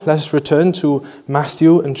Let us return to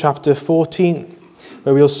Matthew in chapter 14,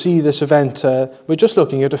 where we'll see this event. We're just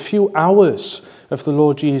looking at a few hours of the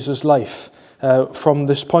Lord Jesus' life. From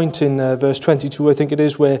this point in verse 22, I think it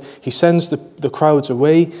is, where he sends the crowds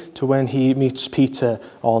away to when he meets Peter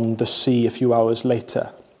on the sea a few hours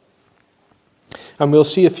later. And we'll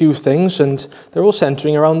see a few things, and they're all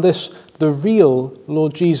centering around this, the real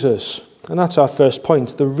Lord Jesus. And that's our first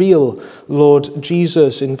point, the real Lord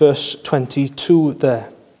Jesus in verse 22 there.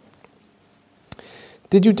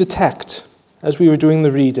 Did you detect, as we were doing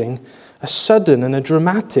the reading, a sudden and a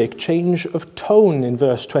dramatic change of tone in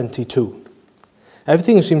verse 22?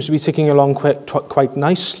 Everything seems to be ticking along quite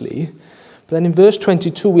nicely, but then in verse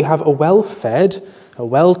 22 we have a well-fed, a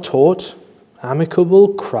well-taught,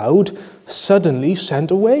 amicable crowd suddenly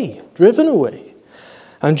sent away, driven away.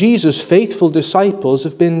 And Jesus' faithful disciples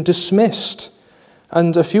have been dismissed.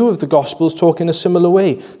 And a few of the Gospels talk in a similar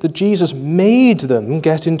way, that Jesus made them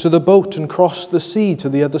get into the boat and cross the sea to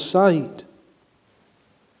the other side.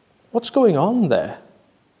 What's going on there?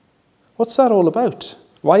 What's that all about?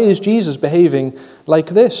 Why is Jesus behaving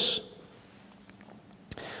like this?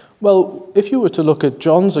 Well, if you were to look at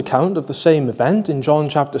John's account of the same event in John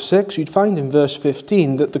chapter 6, you'd find in verse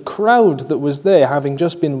 15 that the crowd that was there, having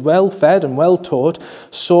just been well-fed and well-taught,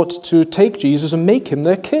 sought to take Jesus and make him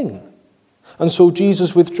their king. And so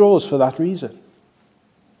Jesus withdraws for that reason.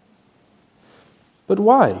 But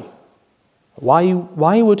why?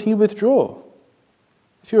 Why would he withdraw?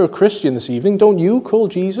 If you're a Christian this evening, don't you call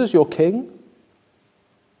Jesus your king?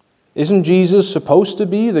 Isn't Jesus supposed to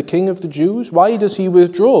be the king of the Jews? Why does he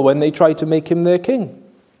withdraw when they try to make him their king?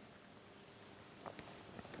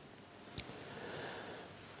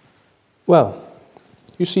 Well,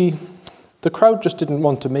 you see, the crowd just didn't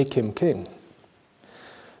want to make him king.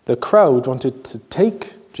 The crowd wanted to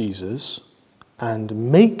take Jesus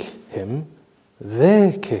and make him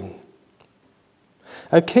their king.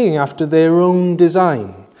 A king after their own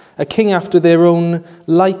design, a king after their own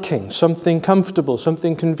liking, something comfortable,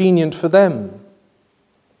 something convenient for them.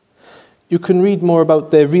 You can read more about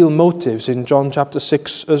their real motives in John chapter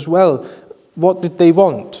 6 as well. What did they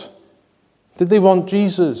want? Did they want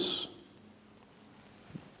Jesus?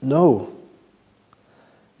 No.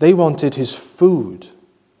 They wanted his food.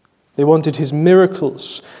 They wanted his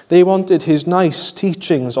miracles. They wanted his nice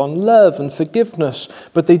teachings on love and forgiveness,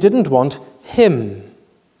 but they didn't want him.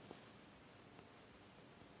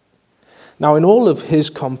 Now, in all of his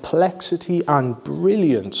complexity and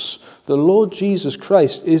brilliance, the Lord Jesus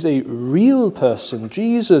Christ is a real person,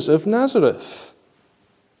 Jesus of Nazareth.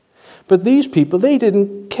 But these people, they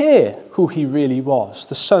didn't care who he really was,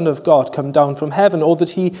 the Son of God come down from heaven, or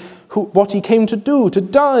what he came to do, to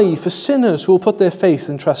die for sinners who will put their faith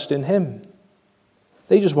and trust in him.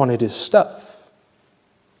 They just wanted his stuff.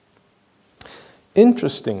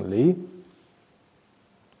 Interestingly,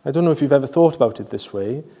 I don't know if you've ever thought about it this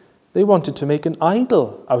way, they wanted to make an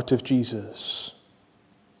idol out of Jesus,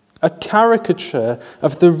 a caricature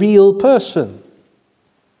of the real person.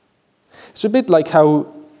 It's a bit like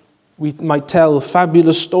how we might tell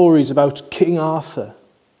fabulous stories about King Arthur.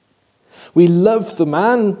 We love the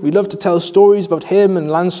man, we love to tell stories about him and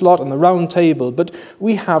Lancelot and the Round Table, but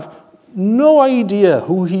we have no idea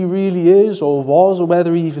who he really is or was or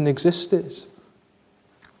whether he even existed.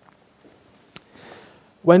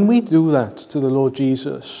 When we do that to the Lord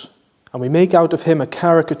Jesus, and we make out of him a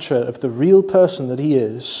caricature of the real person that he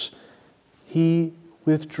is, he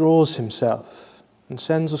withdraws himself and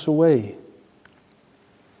sends us away.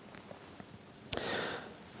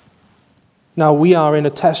 Now, we are in a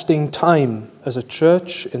testing time as a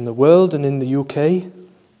church in the world and in the UK,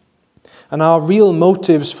 and our real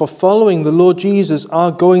motives for following the Lord Jesus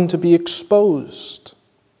are going to be exposed.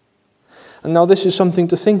 And now this is something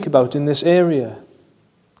to think about in this area.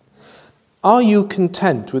 Are you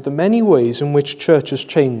content with the many ways in which church has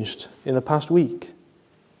changed in the past week?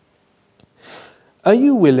 Are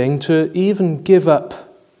you willing to even give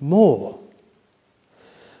up more,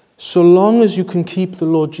 so long as you can keep the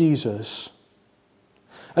Lord Jesus?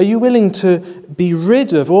 Are you willing to be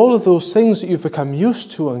rid of all of those things that you've become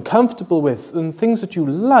used to and comfortable with and things that you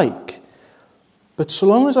like? But so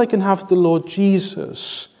long as I can have the Lord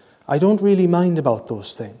Jesus, I don't really mind about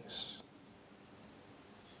those things.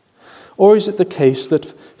 Or is it the case that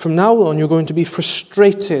from now on you're going to be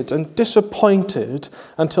frustrated and disappointed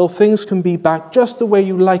until things can be back just the way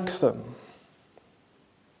you like them?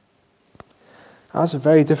 That's a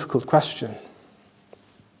very difficult question.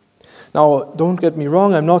 Now, don't get me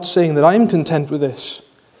wrong, I'm not saying that I'm content with this.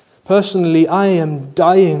 Personally, I am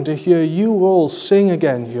dying to hear you all sing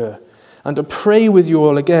again here, and to pray with you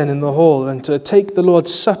all again in the hall, and to take the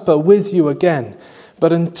Lord's Supper with you again.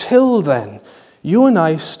 But until then, you and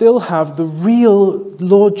I still have the real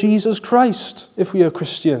Lord Jesus Christ, if we are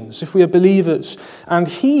Christians, if we are believers. And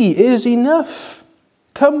he is enough.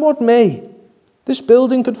 Come what may. This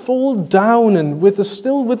building could fall down, and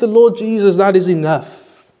still with the Lord Jesus, that is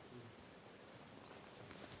enough.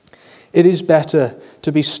 It is better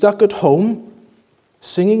to be stuck at home,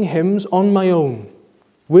 singing hymns on my own,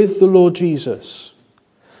 with the Lord Jesus,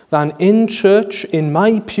 than in church, in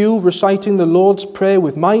my pew, reciting the Lord's Prayer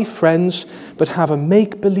with my friends, but have a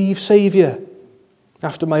make-believe Saviour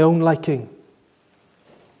after my own liking.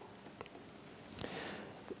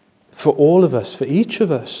 For all of us, for each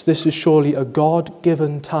of us, this is surely a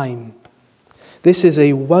God-given time. This is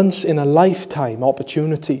a once-in-a-lifetime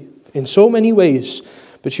opportunity in so many ways,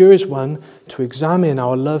 but here is one: to examine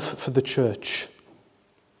our love for the church.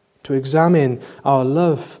 To examine our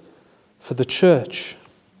love for the church.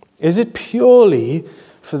 Is it purely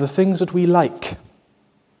for the things that we like?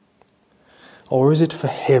 Or is it for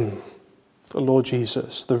him, the Lord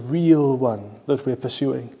Jesus, the real one that we're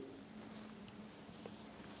pursuing?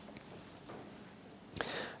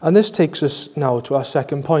 And this takes us now to our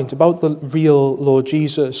second point about the real Lord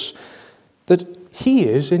Jesus, that he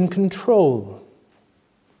is in control.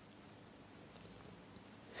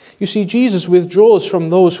 You see, Jesus withdraws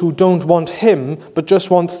from those who don't want him, but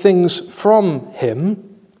just want things from him.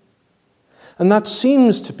 And that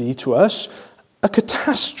seems to be, to us, a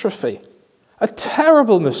catastrophe, a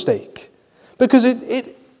terrible mistake, because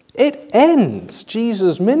it ends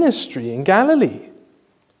Jesus' ministry in Galilee.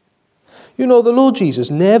 You know, the Lord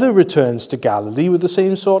Jesus never returns to Galilee with the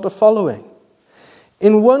same sort of following.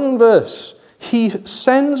 In one verse, he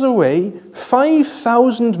sends away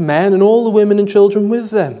 5,000 men and all the women and children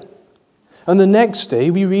with them. And the next day,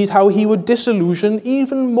 we read how he would disillusion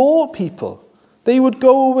even more people. They would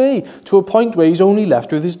go away to a point where he's only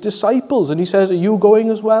left with his disciples. And he says, are you going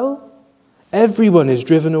as well? Everyone is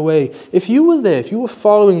driven away. If you were there, if you were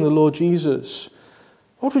following the Lord Jesus,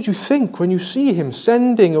 what would you think when you see him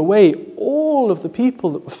sending away all of the people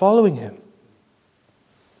that were following him?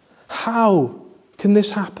 How can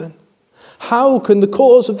this happen? How can the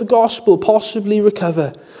cause of the gospel possibly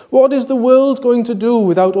recover? What is the world going to do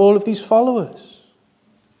without all of these followers?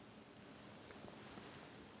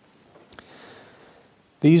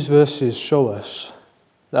 These verses show us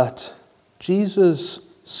that Jesus'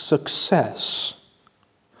 success,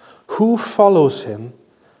 who follows him,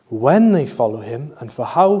 when they follow him, and for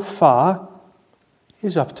how far,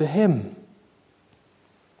 is up to him.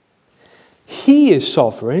 He is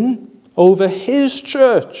sovereign over his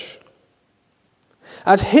church.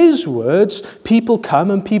 At his words, people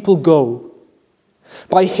come and people go.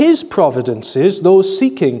 By his providences, those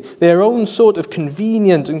seeking their own sort of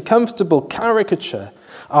convenient and comfortable caricature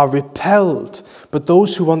are repelled, but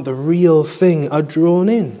those who want the real thing are drawn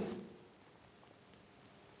in.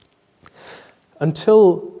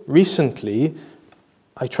 Until recently,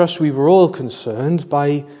 I trust we were all concerned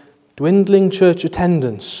by dwindling church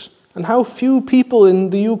attendance and how few people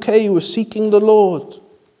in the UK were seeking the Lord.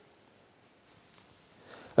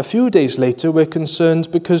 A few days later, we're concerned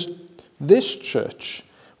because this church,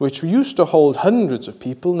 which used to hold hundreds of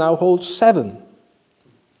people, now holds 7.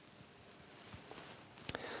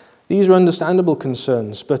 These are understandable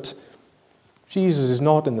concerns, but Jesus is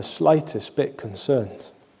not in the slightest bit concerned.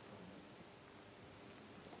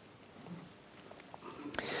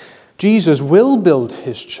 Jesus will build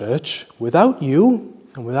his church without you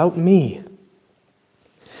and without me.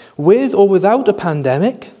 With or without a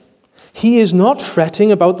pandemic, he is not fretting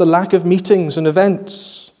about the lack of meetings and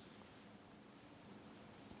events.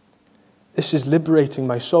 This is liberating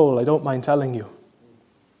my soul, I don't mind telling you.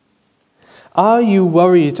 Are you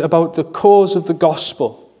worried about the cause of the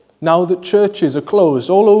gospel now that churches are closed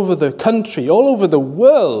all over the country, all over the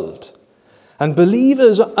world? And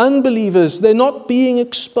believers or unbelievers, they're not being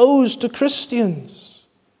exposed to Christians.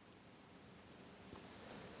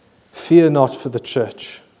 Fear not for the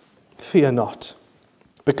church. Fear not.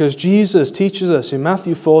 Because Jesus teaches us in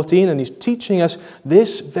Matthew 14, and he's teaching us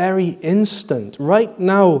this very instant, right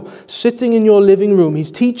now, sitting in your living room,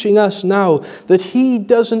 he's teaching us now that he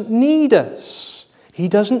doesn't need us. He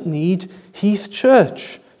doesn't need Heath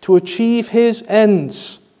Church to achieve his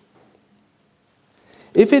ends.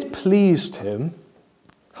 If it pleased him,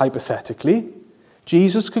 hypothetically,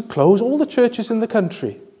 Jesus could close all the churches in the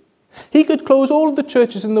country. He could close all of the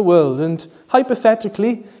churches in the world, and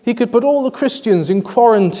hypothetically, he could put all the Christians in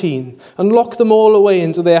quarantine and lock them all away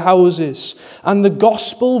into their houses, and the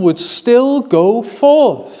gospel would still go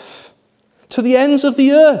forth to the ends of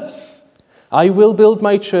the earth. I will build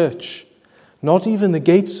my church. Not even the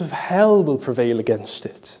gates of hell will prevail against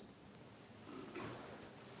it.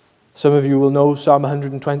 Some of you will know Psalm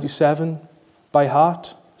 127 by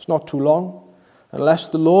heart. It's not too long. Unless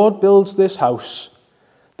the Lord builds this house,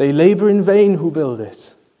 they labor in vain who build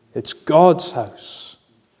it. It's God's house.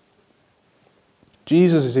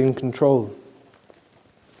 Jesus is in control.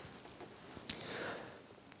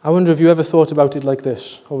 I wonder if you ever thought about it like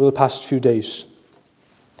this over the past few days.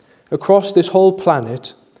 Across this whole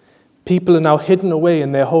planet, people are now hidden away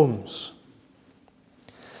in their homes.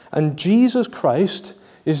 And Jesus Christ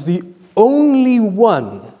is the only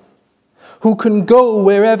one who can go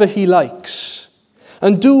wherever he likes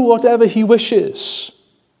and do whatever he wishes.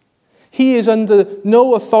 He is under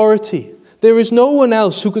no authority. There is no one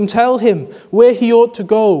else who can tell him where he ought to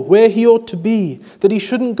go, where he ought to be, that he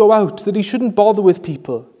shouldn't go out, that he shouldn't bother with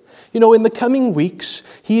people. You know, in the coming weeks,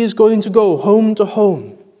 he is going to go home to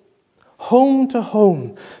home,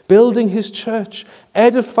 building his church,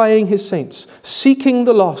 edifying his saints, seeking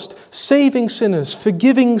the lost, saving sinners,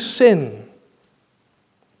 forgiving sin.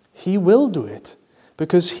 He will do it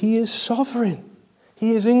because he is sovereign.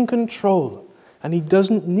 He is in control, and he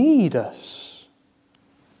doesn't need us.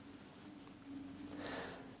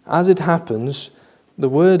 As it happens, the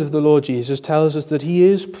word of the Lord Jesus tells us that he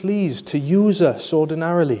is pleased to use us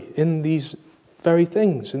ordinarily in these very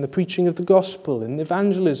things, in the preaching of the gospel, in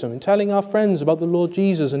evangelism, in telling our friends about the Lord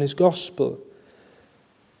Jesus and his gospel.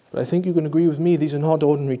 But I think you can agree with me, these are not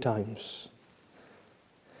ordinary times.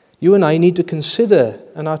 You and I need to consider,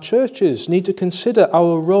 and our churches need to consider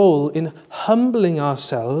our role in humbling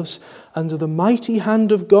ourselves under the mighty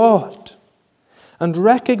hand of God and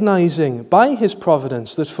recognizing by his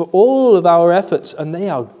providence that for all of our efforts, and they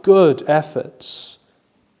are good efforts,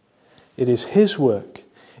 it is his work,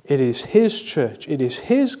 it is his church, it is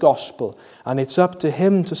his gospel, and it's up to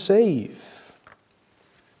him to save.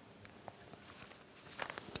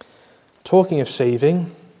 Talking of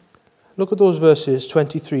saving, look at those verses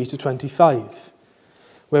 23 to 25,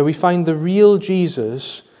 where we find the real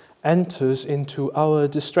Jesus enters into our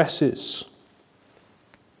distresses.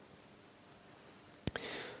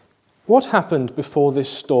 What happened before this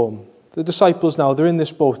storm? The disciples now, they're in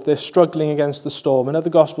this boat, they're struggling against the storm. Another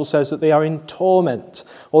gospel says that they are in torment,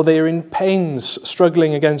 or they are in pains,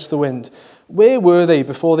 struggling against the wind. Where were they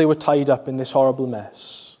before they were tied up in this horrible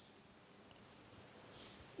mess?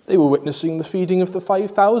 They were witnessing the feeding of the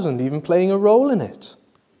 5,000, even playing a role in it.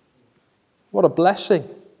 What a blessing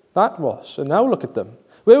that was. And now look at them.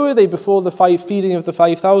 Where were they before the feeding of the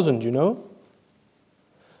 5,000, you know?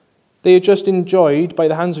 They had just enjoyed, by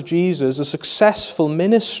the hands of Jesus, a successful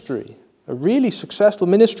ministry, a really successful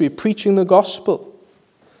ministry of preaching the gospel.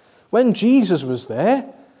 When Jesus was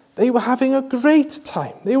there, they were having a great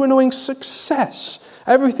time. They were knowing success.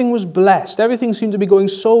 Everything was blessed. Everything seemed to be going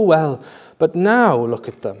so well. But now, look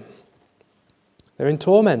at them. They're in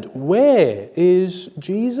torment. Where is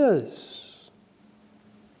Jesus?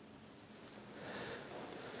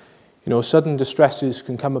 You know, sudden distresses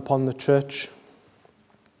can come upon the church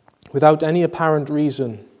without any apparent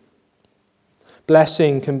reason.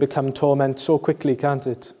 Blessing can become torment so quickly, can't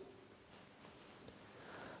it?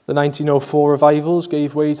 The 1904 revivals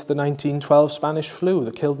gave way to the 1912 Spanish flu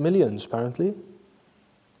that killed millions, apparently.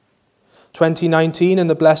 2019 and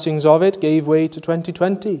the blessings of it gave way to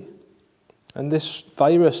 2020. And this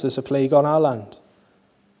virus is a plague on our land.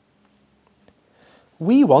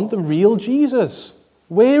 We want the real Jesus.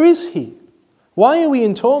 Where is he? Why are we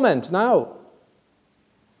in torment now?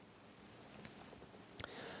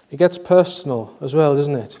 It gets personal as well,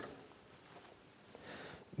 doesn't it?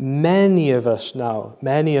 Many of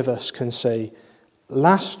us can say,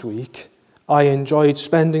 last week I enjoyed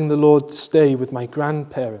spending the Lord's Day with my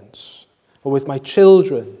grandparents or with my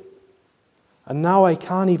children, and now I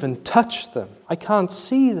can't even touch them. I can't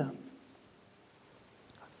see them.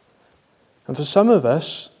 And for some of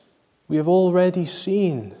us, we have already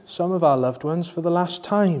seen some of our loved ones for the last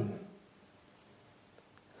time.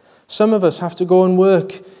 Some of us have to go and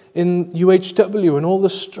work in UHW and all the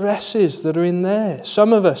stresses that are in there.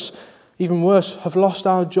 Some of us, even worse, have lost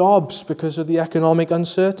our jobs because of the economic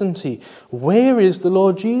uncertainty. Where is the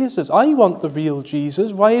Lord Jesus? I want the real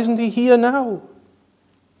Jesus. Why isn't he here now?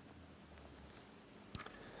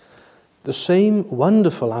 The same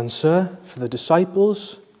wonderful answer for the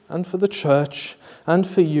disciples and for the church and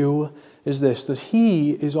for you is this, that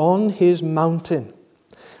he is on his mountain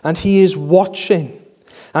and he is watching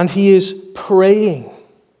and he is praying.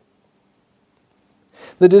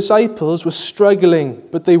 The disciples were struggling,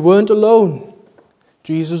 but they weren't alone.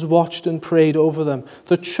 Jesus watched and prayed over them.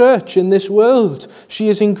 The church in this world, she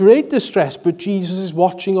is in great distress, but Jesus is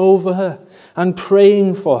watching over her and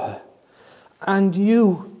praying for her. And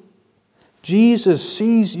you, Jesus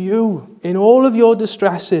sees you in all of your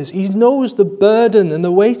distresses. He knows the burden and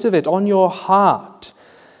the weight of it on your heart,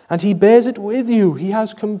 and he bears it with you. He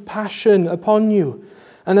has compassion upon you.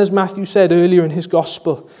 And as Matthew said earlier in his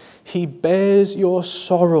gospel, he bears your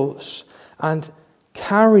sorrows and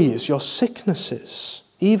carries your sicknesses,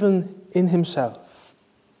 even in himself.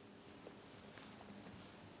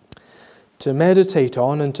 To meditate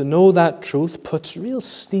on and to know that truth puts real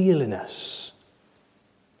steel in us.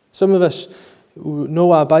 Some of us who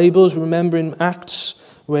know our Bibles remember in Acts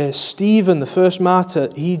where Stephen, the first martyr,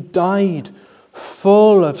 he died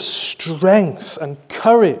full of strength and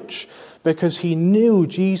courage because he knew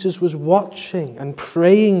Jesus was watching and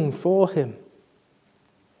praying for him.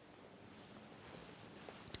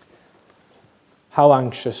 How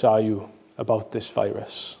anxious are you about this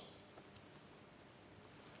virus?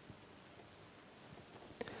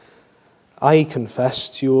 I confess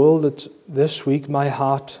to you all that this week my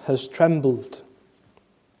heart has trembled.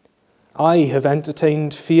 I have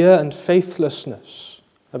entertained fear and faithlessness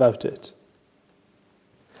about it.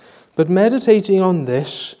 But meditating on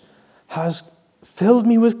this has filled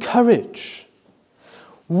me with courage.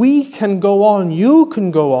 We can go on, you can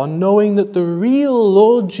go on, knowing that the real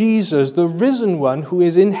Lord Jesus, the risen one who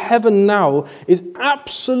is in heaven now, is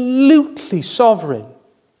absolutely sovereign.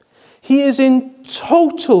 He is in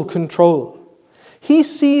total control. He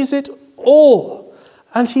sees it all.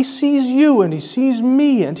 And he sees you and he sees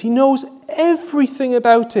me and he knows everything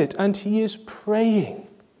about it and he is praying.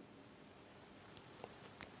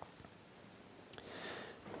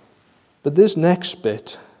 But this next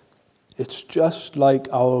bit, it's just like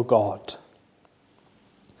our God.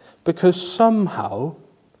 Because somehow,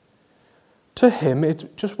 to him,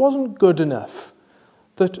 it just wasn't good enough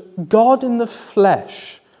that God in the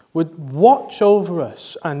flesh would watch over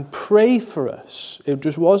us and pray for us. It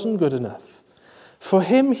just wasn't good enough. For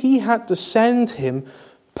him, he had to send him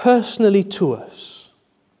personally to us.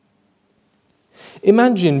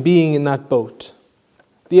 Imagine being in that boat.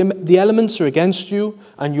 The elements are against you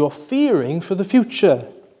and you're fearing for the future.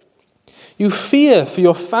 You fear for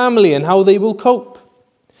your family and how they will cope.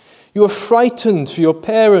 You are frightened for your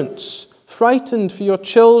parents, frightened for your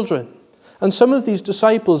children. And some of these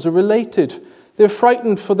disciples are related. They're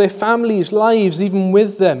frightened for their families' lives, even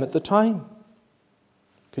with them at the time.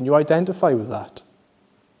 Can you identify with that?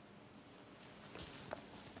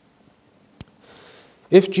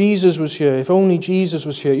 If Jesus was here, if only Jesus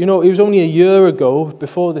was here. You know, it was only a year ago,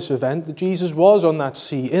 before this event, that Jesus was on that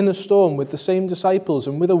sea in a storm with the same disciples,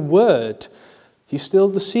 and with a word, he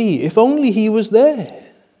stilled the sea. If only he was there.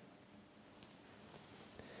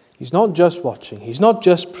 He's not just watching, he's not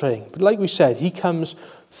just praying, but like we said, he comes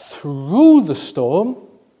through the storm,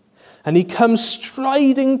 and he comes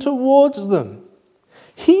striding towards them.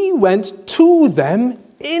 He went to them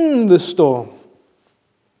in the storm.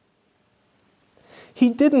 He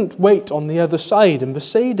didn't wait on the other side in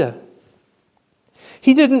Bethsaida.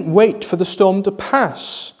 He didn't wait for the storm to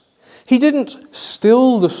pass. He didn't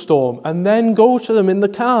still the storm and then go to them in the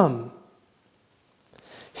calm.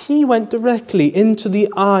 He went directly into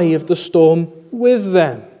the eye of the storm with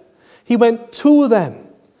them. He went to them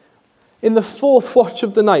in the fourth watch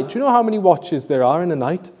of the night. Do you know how many watches there are in a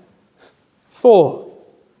night? 4.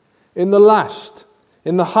 In the last,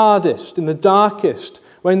 in the hardest, in the darkest,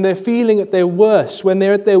 when they're feeling at their worst, when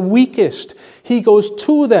they're at their weakest, he goes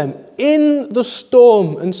to them in the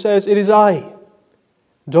storm and says, "It is I.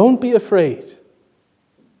 Don't be afraid."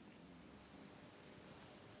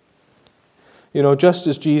 You know, just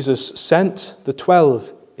as Jesus sent the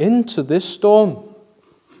 12 into this storm,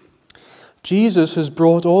 Jesus has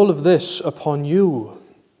brought all of this upon you.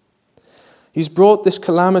 He's brought this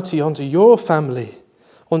calamity onto your family,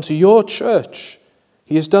 onto your church.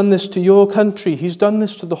 He has done this to your country. He's done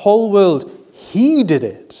this to the whole world. He did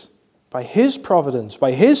it by his providence,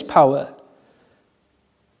 by his power.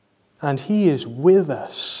 And he is with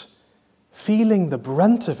us, feeling the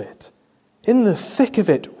brunt of it, in the thick of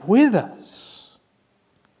it with us.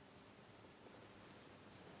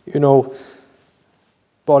 You know,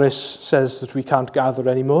 Boris says that we can't gather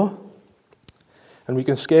anymore, and we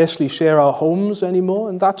can scarcely share our homes anymore,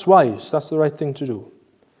 and that's wise. That's the right thing to do.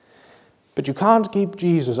 But you can't keep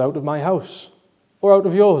Jesus out of my house or out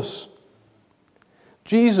of yours.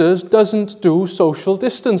 Jesus doesn't do social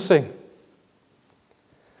distancing.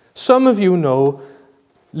 Some of you know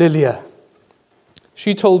Lilia.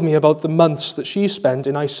 She told me about the months that she spent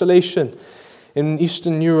in isolation in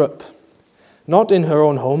Eastern Europe. Not in her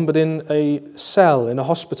own home, but in a cell in a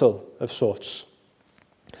hospital of sorts.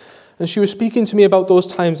 And she was speaking to me about those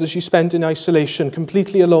times that she spent in isolation,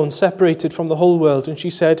 completely alone, separated from the whole world. And she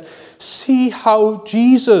said, "See how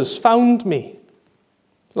Jesus found me,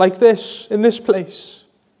 like this, in this place."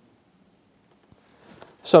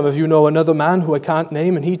 Some of you know another man who I can't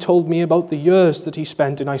name, and he told me about the years that he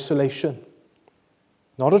spent in isolation.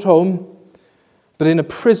 Not at home, but in a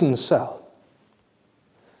prison cell.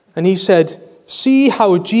 And he said, "See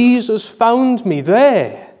how Jesus found me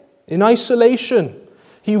there, in isolation.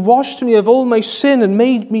 He washed me of all my sin and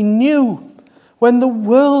made me new. When the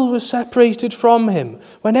world was separated from him,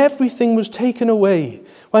 when everything was taken away,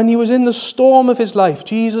 when he was in the storm of his life,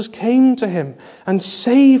 Jesus came to him and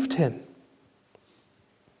saved him."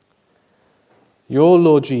 Your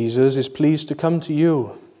Lord Jesus is pleased to come to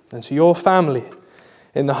you and to your family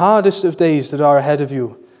in the hardest of days that are ahead of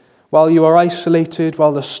you, while you are isolated,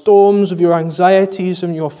 while the storms of your anxieties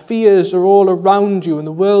and your fears are all around you and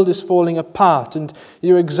the world is falling apart and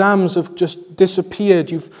your exams have just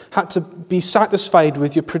disappeared. You've had to be satisfied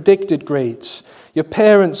with your predicted grades. Your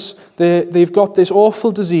parents, they've got this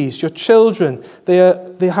awful disease. Your children, they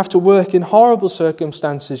have to work in horrible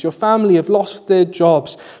circumstances. Your family have lost their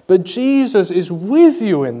jobs. But Jesus is with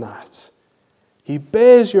you in that. He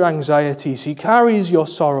bears your anxieties. He carries your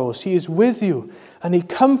sorrows. He is with you. And he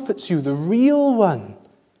comforts you, the real one.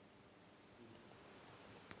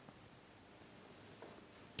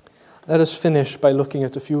 Let us finish by looking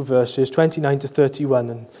at a few verses, 29 to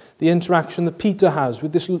 31, and the interaction that Peter has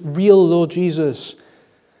with this real Lord Jesus.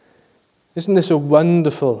 Isn't this a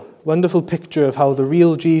wonderful, wonderful picture of how the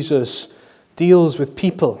real Jesus deals with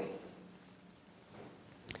people?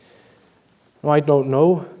 Now, I don't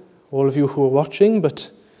know, all of you who are watching,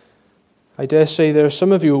 but I dare say there are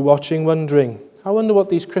some of you watching wondering, I wonder what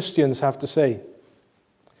these Christians have to say.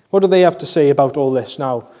 What do they have to say about all this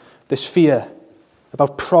now? This fear,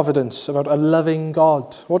 about providence, about a loving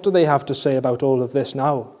God. What do they have to say about all of this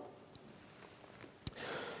now?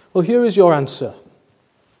 Well, here is your answer.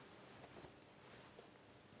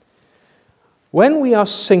 When we are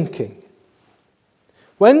sinking,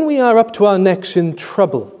 when we are up to our necks in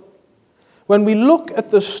trouble, when we look at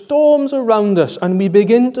the storms around us and we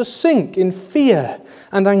begin to sink in fear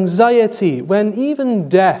and anxiety, when even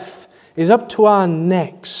death is up to our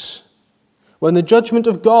necks, when the judgment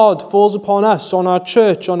of God falls upon us, on our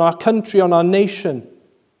church, on our country, on our nation,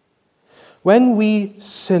 when we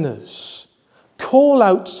sinners call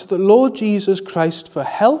out to the Lord Jesus Christ for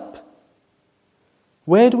help,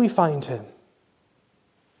 where do we find him?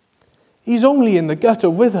 He's only in the gutter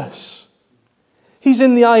with us. He's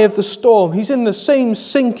in the eye of the storm. He's in the same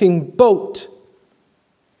sinking boat.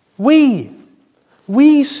 We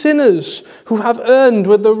sinners who have earned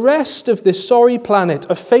with the rest of this sorry planet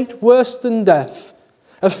a fate worse than death,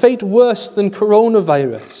 a fate worse than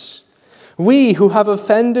coronavirus. We who have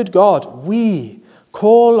offended God, we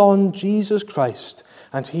call on Jesus Christ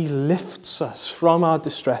and he lifts us from our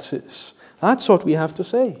distresses. That's what we have to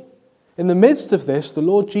say. In the midst of this, the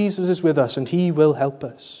Lord Jesus is with us and he will help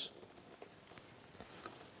us.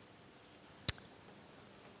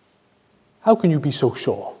 How can you be so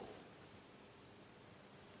sure?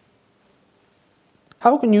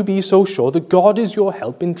 How can you be so sure that God is your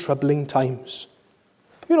help in troubling times?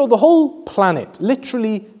 You know, the whole planet,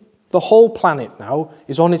 literally the whole planet now,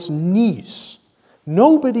 is on its knees.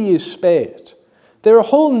 Nobody is spared. There are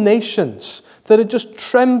whole nations that are just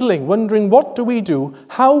trembling, wondering, what do we do?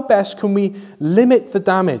 How best can we limit the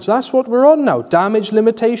damage? That's what we're on now, damage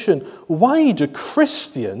limitation. Why do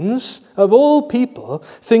Christians, of all people,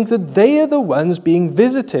 think that they are the ones being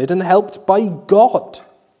visited and helped by God?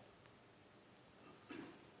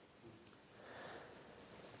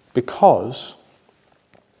 Because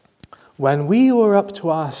when we were up to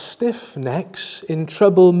our stiff necks in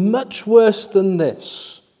trouble much worse than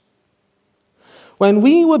this, when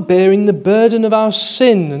we were bearing the burden of our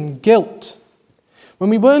sin and guilt,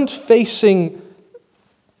 when we weren't facing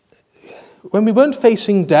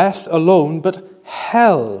death alone, but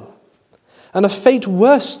hell, and a fate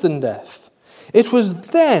worse than death, it was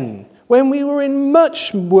then, when we were in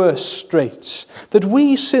much worse straits, that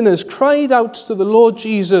we sinners cried out to the Lord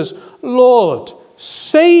Jesus, "Lord,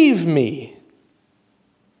 save me."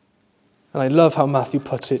 And I love how Matthew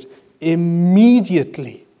puts it,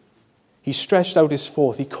 immediately. He stretched out his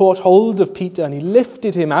forth, he caught hold of Peter and he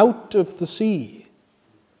lifted him out of the sea.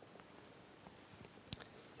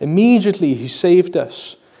 Immediately he saved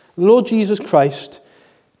us. The Lord Jesus Christ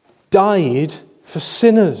died for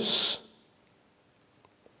sinners.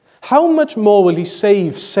 How much more will he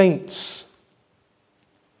save saints?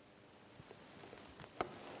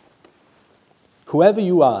 Whoever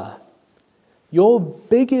you are, your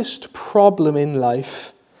biggest problem in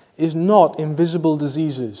life is not invisible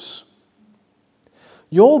diseases.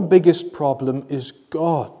 Your biggest problem is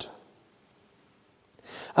God.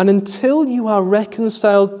 And until you are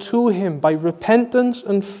reconciled to him by repentance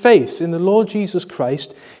and faith in the Lord Jesus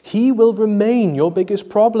Christ, he will remain your biggest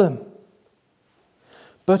problem.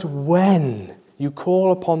 But when you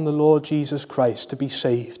call upon the Lord Jesus Christ to be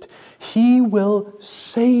saved, he will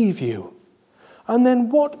save you. And then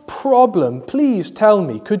what problem, please tell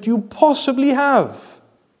me, could you possibly have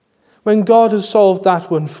when God has solved that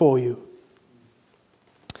one for you?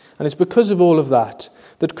 And it's because of all of that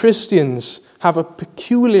Christians have a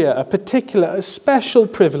particular, a special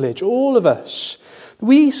privilege, all of us.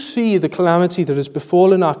 We see the calamity that has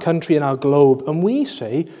befallen our country and our globe, and we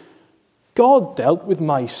say, God dealt with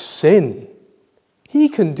my sin. He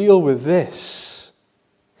can deal with this.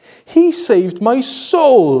 He saved my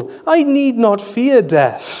soul. I need not fear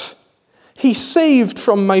death. He saved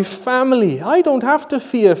from my family. I don't have to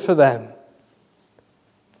fear for them.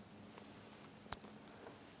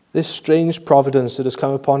 This strange providence that has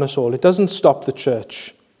come upon us all, it doesn't stop the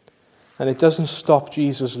church, and it doesn't stop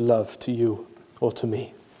Jesus' love to you or to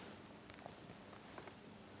me.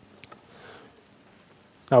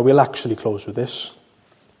 Now, we'll actually close with this.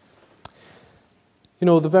 You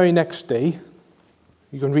know, the very next day,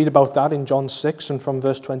 you can read about that in John 6 and from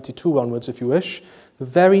verse 22 onwards if you wish. The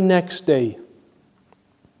very next day,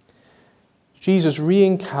 Jesus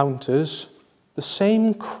re-encounters the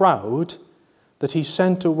same crowd that he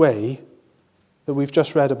sent away that we've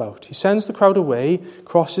just read about. He sends the crowd away,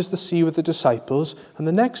 crosses the sea with the disciples, and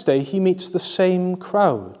the next day he meets the same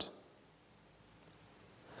crowd.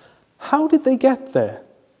 How did they get there?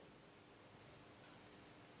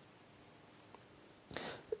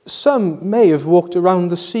 Some may have walked around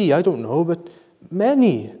the sea, I don't know, but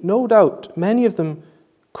many, no doubt, many of them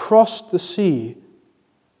crossed the sea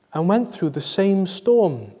and went through the same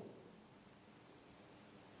storm.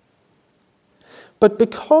 But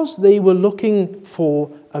because they were looking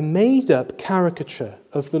for a made-up caricature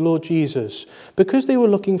of the Lord Jesus, because they were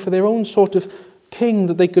looking for their own sort of king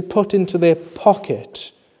that they could put into their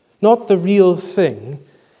pocket, not the real thing,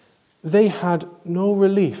 they had no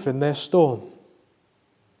relief in their storm.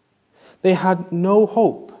 They had no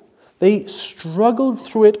hope. They struggled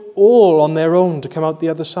through it all on their own to come out the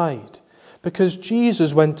other side, because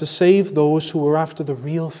Jesus went to save those who were after the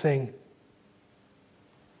real thing.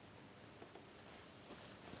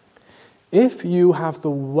 If you have the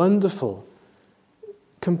wonderful,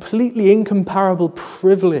 completely incomparable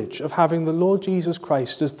privilege of having the Lord Jesus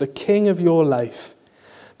Christ as the King of your life,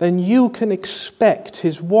 then you can expect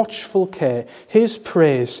his watchful care, his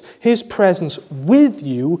praise, his presence with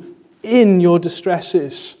you in your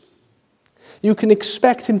distresses. You can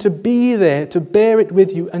expect him to be there, to bear it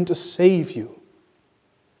with you and to save you.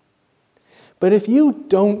 But if you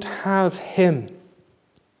don't have him,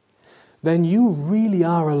 then you really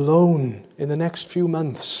are alone in the next few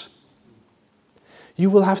months.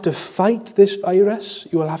 You will have to fight this virus.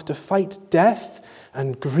 You will have to fight death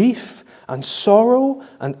and grief and sorrow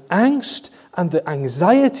and angst and the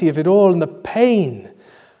anxiety of it all and the pain,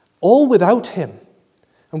 all without him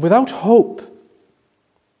and without hope.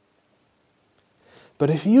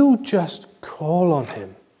 But if you just call on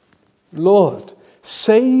him, Lord,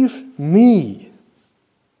 save me,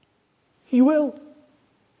 he will.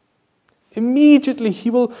 Immediately he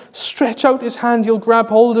will stretch out his hand, he'll grab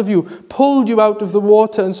hold of you, pull you out of the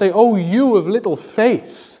water and say, "Oh, you of little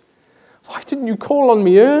faith, why didn't you call on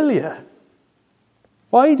me earlier?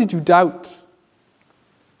 Why did you doubt?"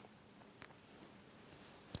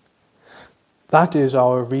 That is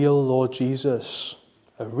our real Lord Jesus,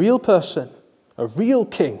 a real person, a real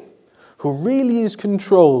king, who really is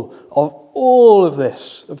control of all of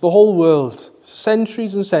this, of the whole world,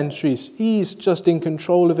 centuries and centuries. He's just in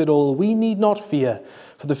control of it all. We need not fear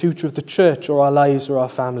for the future of the church or our lives or our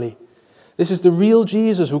family. This is the real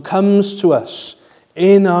Jesus who comes to us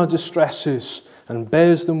in our distresses and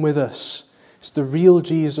bears them with us. It's the real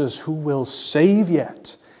Jesus who will save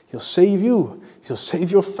yet. He'll save you. He'll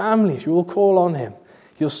save your family if you will call on him.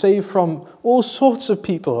 He'll save from all sorts of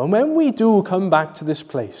people. And when we do come back to this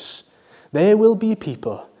place, there will be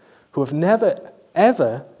people who have never,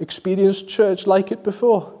 ever experienced church like it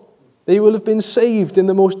before. They will have been saved in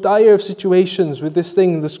the most dire of situations with this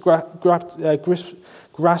thing that's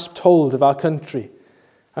grasped hold of our country.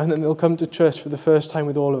 And then they'll come to church for the first time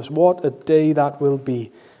with all of us. What a day that will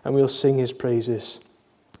be. And we'll sing his praises.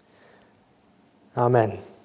 Amen.